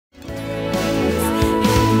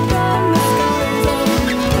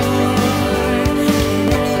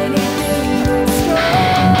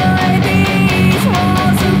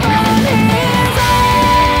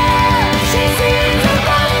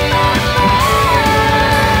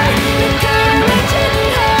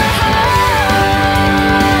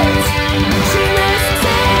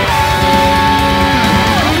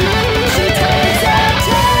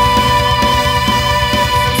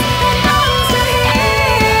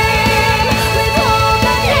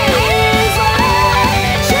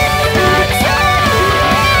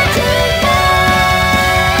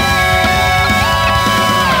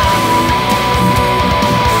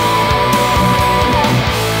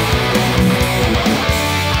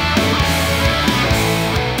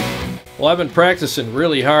Well, I've been practicing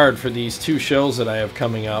really hard for these two shows that I have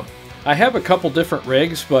coming up. I have a couple different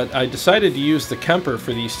rigs, but I decided to use the Kemper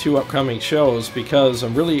for these two upcoming shows because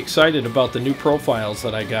I'm really excited about the new profiles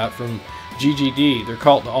that I got from GGD. They're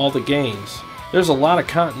called All the Gains. There's a lot of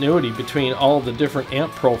continuity between all of the different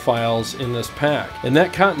amp profiles in this pack, and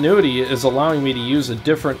that continuity is allowing me to use a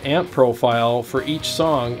different amp profile for each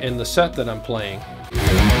song in the set that I'm playing.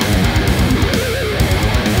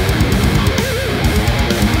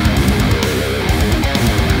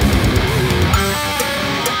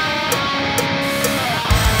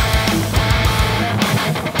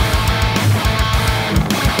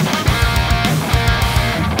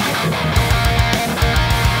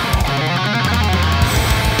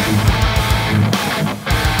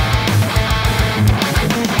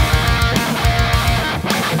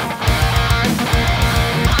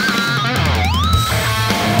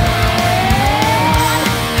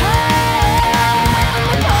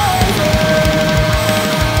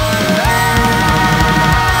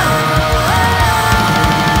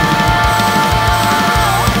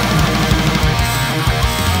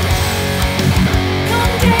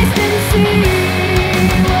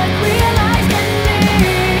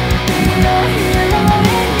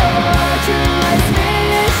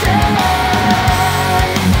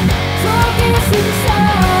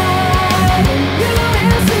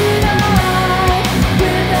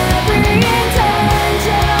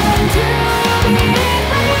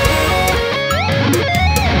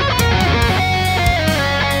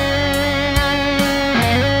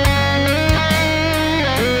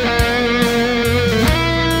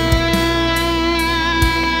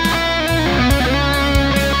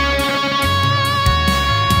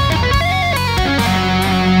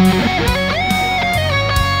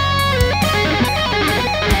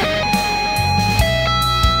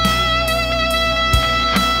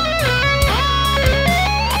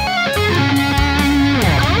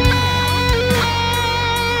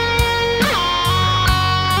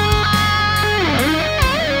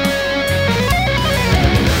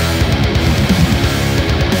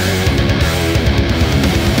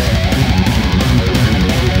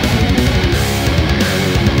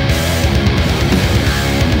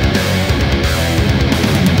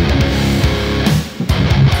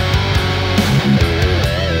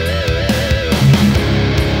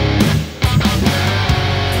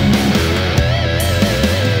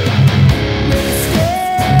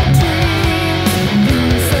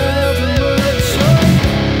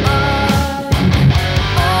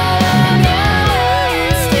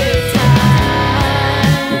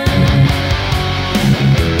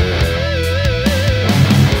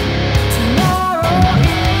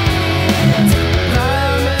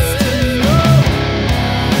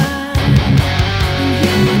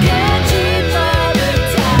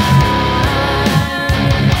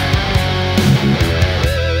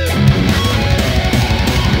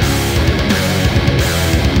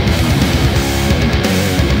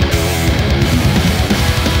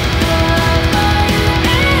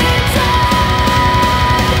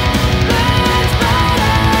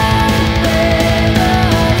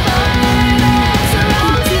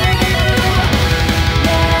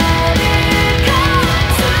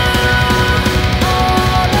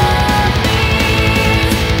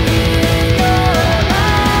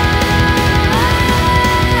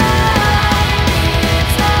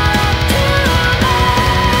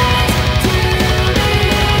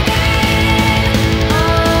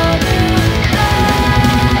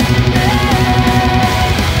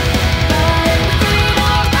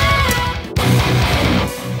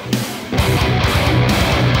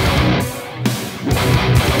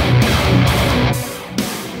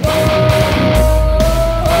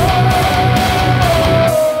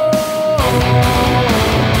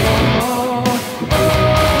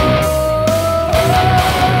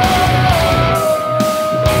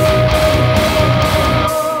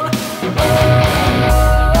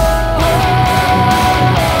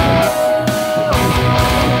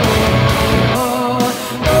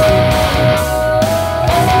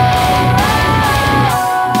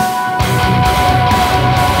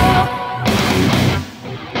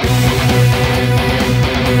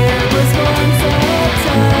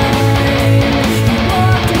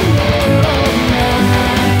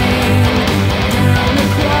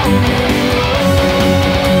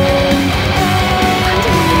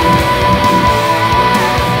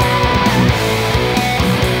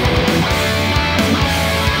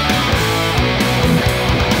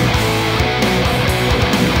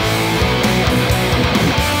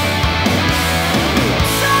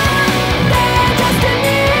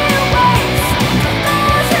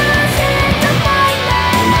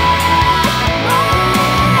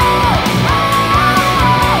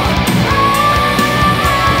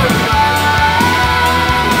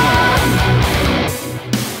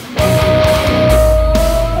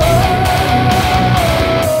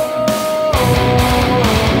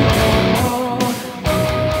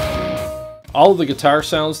 All of the guitar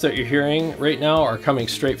sounds that you're hearing right now are coming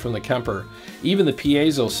straight from the Kemper, even the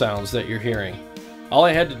piezo sounds that you're hearing. All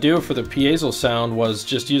I had to do for the piezo sound was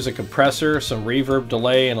just use a compressor, some reverb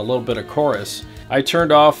delay, and a little bit of chorus. I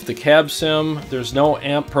turned off the cab sim, there's no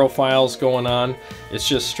amp profiles going on, it's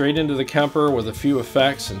just straight into the Kemper with a few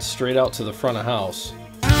effects and straight out to the front of house.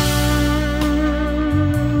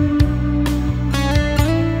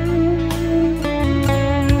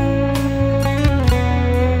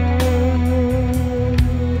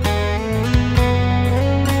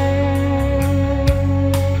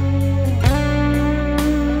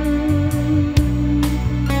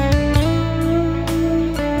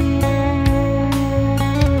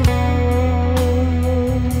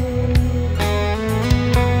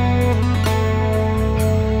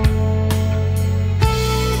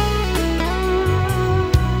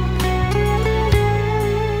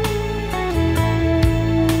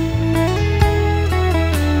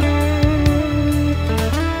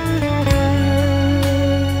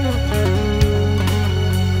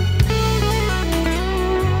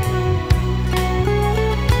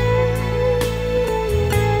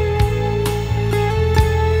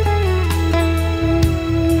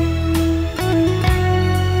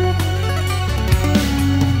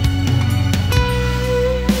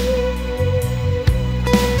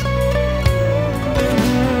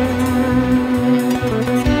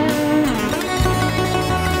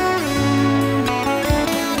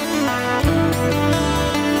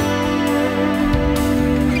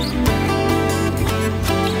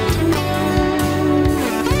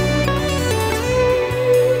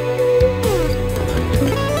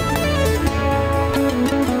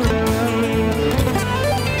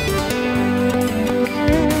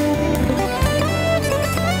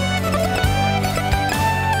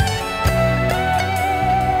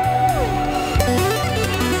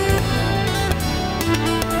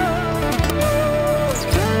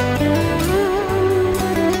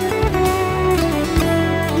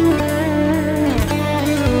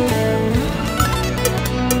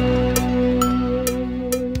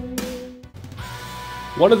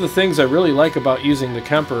 One of the things I really like about using the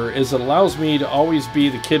Kemper is it allows me to always be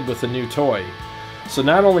the kid with a new toy. So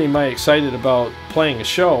not only am I excited about playing a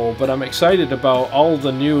show, but I'm excited about all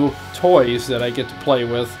the new toys that I get to play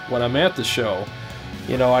with when I'm at the show.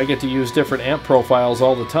 You know, I get to use different amp profiles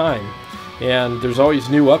all the time. And there's always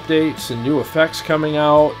new updates and new effects coming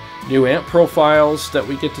out, new amp profiles that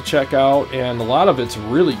we get to check out, and a lot of it's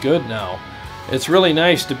really good now. It's really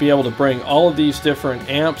nice to be able to bring all of these different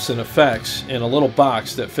amps and effects in a little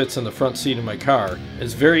box that fits in the front seat of my car.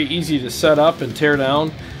 It's very easy to set up and tear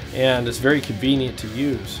down, and it's very convenient to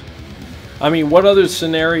use. I mean, what other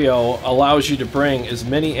scenario allows you to bring as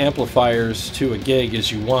many amplifiers to a gig as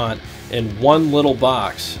you want in one little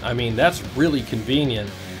box? I mean, that's really convenient.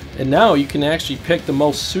 And now you can actually pick the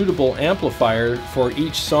most suitable amplifier for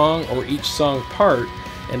each song or each song part.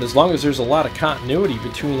 And as long as there's a lot of continuity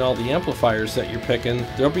between all the amplifiers that you're picking,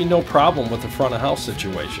 there'll be no problem with the front of house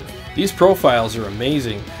situation. These profiles are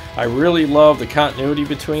amazing. I really love the continuity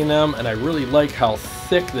between them, and I really like how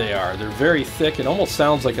thick they are. They're very thick. It almost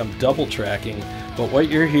sounds like I'm double tracking, but what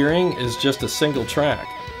you're hearing is just a single track.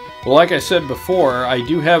 Well, like I said before, I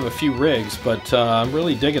do have a few rigs, but I'm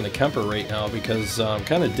really digging the Kemper right now because I'm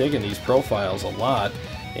kind of digging these profiles a lot.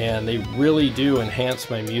 And they really do enhance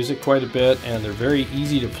my music quite a bit, and they're very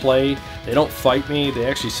easy to play. They don't fight me. They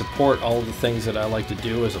actually support all of the things that I like to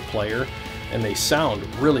do as a player, and they sound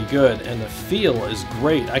really good, and the feel is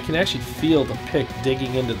great. I can actually feel the pick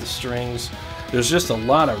digging into the strings. There's just a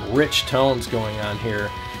lot of rich tones going on here,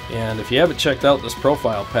 and if you haven't checked out this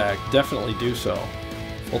profile pack, definitely do so.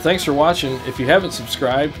 Well, thanks for watching. If you haven't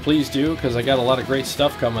subscribed, please do, because I got a lot of great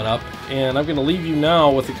stuff coming up, and I'm going to leave you now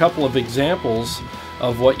with a couple of examples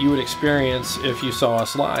of what you would experience if you saw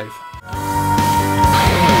us live.